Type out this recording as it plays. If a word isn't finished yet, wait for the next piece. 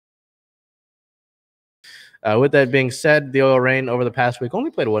With that being said, the Oil Reign over the past week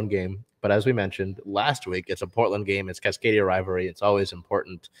only played one game. But as we mentioned last week, it's a Portland game. It's Cascadia rivalry. It's always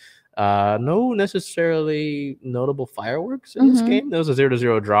important. No necessarily notable fireworks in this game. There was a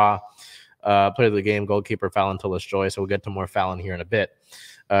 0-0 draw. Player of the game, goalkeeper Fallon Tullis-Joyce. So we'll get to more Fallon here in a bit.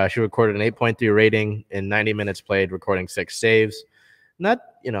 She recorded an 8.3 rating in 90 minutes played, recording 6 saves. Not,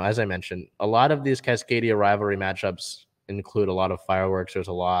 as I mentioned, a lot of these Cascadia rivalry matchups include a lot of fireworks. There's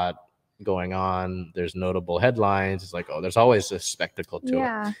a lot going on. There's notable headlines. It's like, there's always a spectacle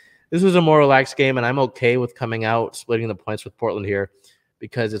to it. This was a more relaxed game, and I'm okay with coming out, splitting the points with Portland here,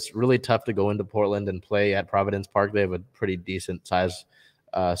 because it's really tough to go into Portland and play at Providence Park. They have a pretty decent size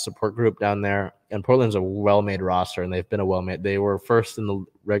support group down there, and Portland's a well-made roster, and they've been a well-made. They were first in the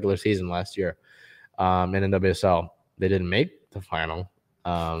regular season last year in NWSL. They didn't make the final,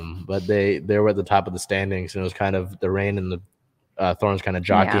 but they were at the top of the standings, and it was kind of the Reign and the Thorns kind of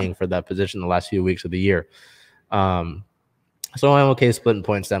jockeying for that position the last few weeks of the year. So I'm okay splitting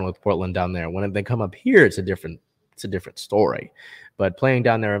points down with Portland down there. When they come up here, it's a different story. But playing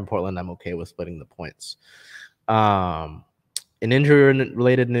down there in Portland, I'm okay with splitting the points. In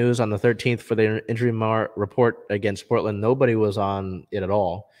injury-related news, on the 13th for the injury report against Portland, nobody was on it at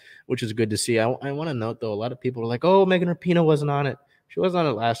all, which is good to see. I want to note, though, a lot of people were like, Megan Rapinoe wasn't on it. She wasn't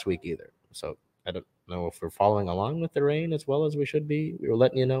on it last week either. So I don't know if we're following along with the Reign as well as we should be. We were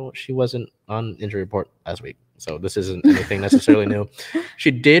letting you know she wasn't on injury report last week. So this isn't anything necessarily new.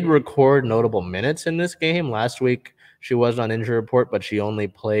 She did record notable minutes in this game. Last week, she was on injury report, but she only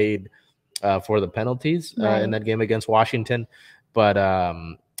played for the penalties in that game against Washington. But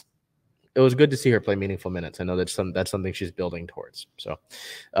it was good to see her play meaningful minutes. I know that's something she's building towards. So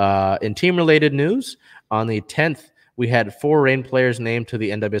in team-related news, on the 10th, we had 4 Reign players named to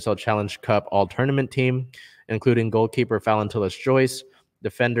the NWSL Challenge Cup All-Tournament team, including goalkeeper Fallon Tullis-Joyce,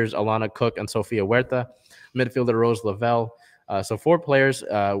 defenders Alana Cook and Sofia Huerta, midfielder Rose Lavelle. So 4 players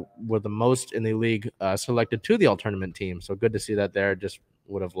were the most in the league selected to the All-Tournament team. So good to see that there. Just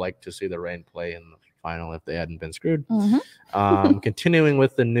would have liked to see the Reign play in the final if they hadn't been screwed. Continuing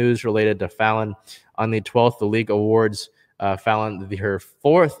with the news related to Fallon, on the 12th, the league awards Fallon her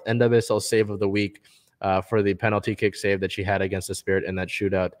 4th NWSL save of the week for the penalty kick save that she had against the Spirit in that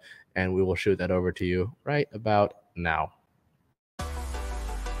shootout, and we will shoot that over to you right about now.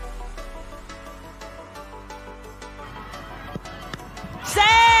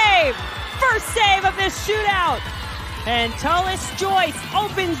 Save! First save of this shootout! And Tullis-Joyce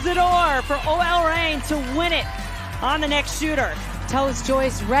opens the door for OL Reign to win it on the next shooter.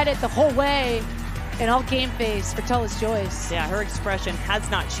 Tullis-Joyce read it the whole way, and all game face for Tullis-Joyce. Yeah, her expression has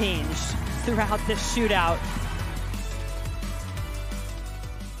not changed throughout this shootout.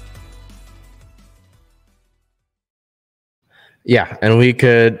 Yeah, and we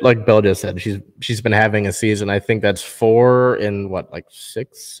could, like Bel just said, she's been having a season. I think that's 4 in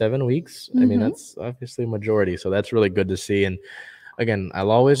 6-7 weeks. I mean, that's obviously a majority, so that's really good to see. And again, I'll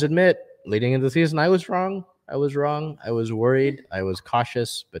always admit, leading into the season, I was wrong. I was worried. I was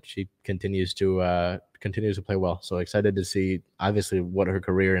cautious, but she continues to play well. So excited to see, obviously, what her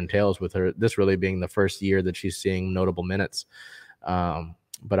career entails with her. This really being the first year that she's seeing notable minutes.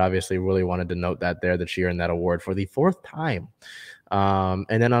 But obviously really wanted to note that she earned that award for the 4th time. And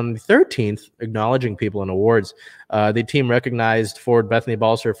then on the 13th, acknowledging people in awards, the team recognized forward Bethany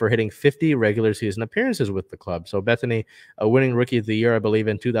Balcer for hitting 50 regular season appearances with the club. So Bethany, a winning Rookie of the Year, I believe,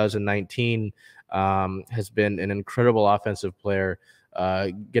 in 2019, has been an incredible offensive player,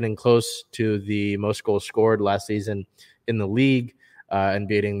 getting close to the most goals scored last season in the league. And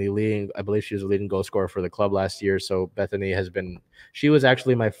beating the leading, I believe she was the leading goal scorer for the club last year. So Bethany she was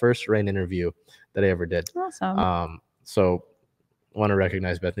actually my first Reign interview that I ever did. Awesome. So I want to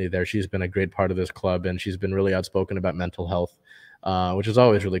recognize Bethany there. She's been a great part of this club, and she's been really outspoken about mental health, which is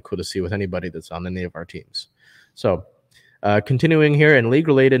always really cool to see with anybody that's on any of our teams. So continuing here in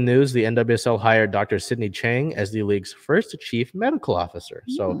league-related news, the NWSL hired Dr. Sydney Chang as the league's first chief medical officer.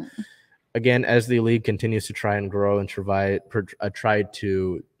 So again, as the league continues to try and grow and try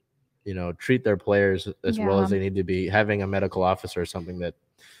to, treat their players as well as they need to be, having a medical officer is something that,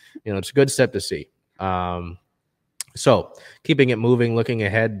 it's a good step to see. So keeping it moving, looking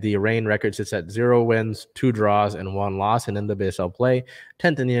ahead, the Reign record sits at 0 wins, 2 draws, and 1 loss in NWSL play,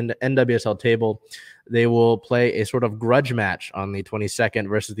 10th in the NWSL table. They will play a sort of grudge match on the 22nd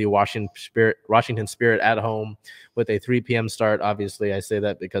versus the Washington Spirit at home with a 3 p.m. start. Obviously, I say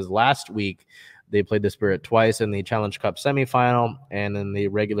that because last week they played the Spirit twice in the Challenge Cup semifinal and in the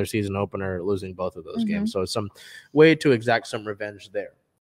regular season opener, losing both of those games. So some way to exact some revenge there.